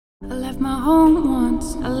I left my home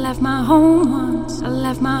once, I left my home once, I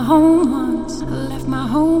left my home once, I left my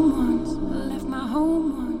home once, I left my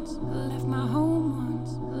home once, I left my home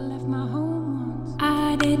once, I left my home once.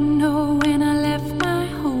 I didn't know when I left my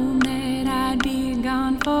home that I'd be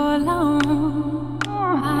gone for long.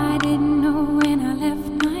 I didn't know when I left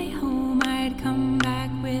my home I'd come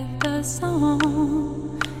back with a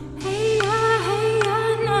song. Hey ya,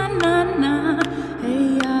 na na na.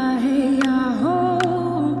 Hey ya, ho.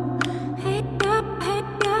 Hey ya,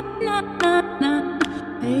 na na na.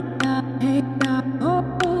 Hey ya, ho.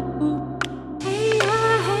 Hey ya,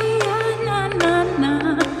 na na na.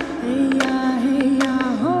 Hey ya,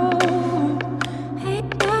 ho. Hey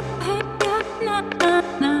ya, na na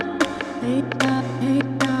na. Hey ya,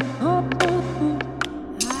 ho.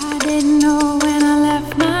 I didn't know when I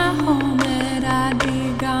left my home that I'd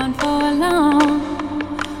be gone for long.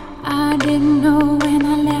 I didn't know when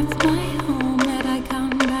I left my home that I'd come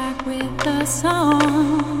back with a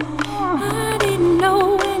song. I didn't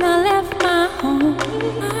know when I left my home.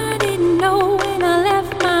 I didn't know when I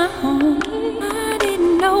left my home. I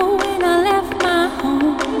didn't know when I left my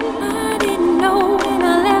home. I didn't know when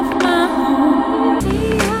I left my home.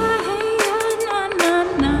 Hey ya, na na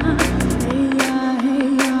na. Hey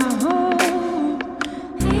ya, ho.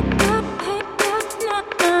 Hey ya, na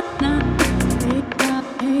na na. Hey ya,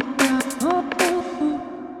 ho.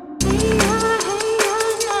 Hey ya,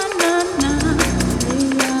 na na na. Hey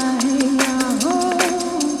ya, ho.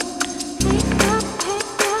 Hey ya,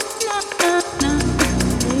 na na na.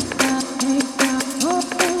 Hey ya, ho.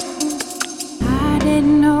 I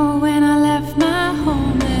didn't know when I left my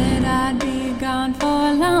home that I'd be gone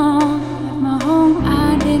for long. My home.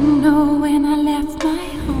 I didn't know when I left my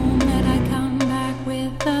home that I'd come back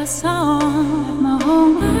with a song. My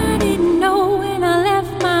home. I didn't know when I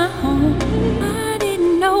left my home. I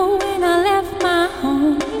didn't know when I left my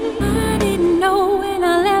home. I didn't know when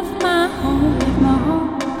I left my home.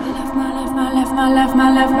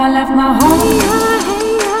 I left my home.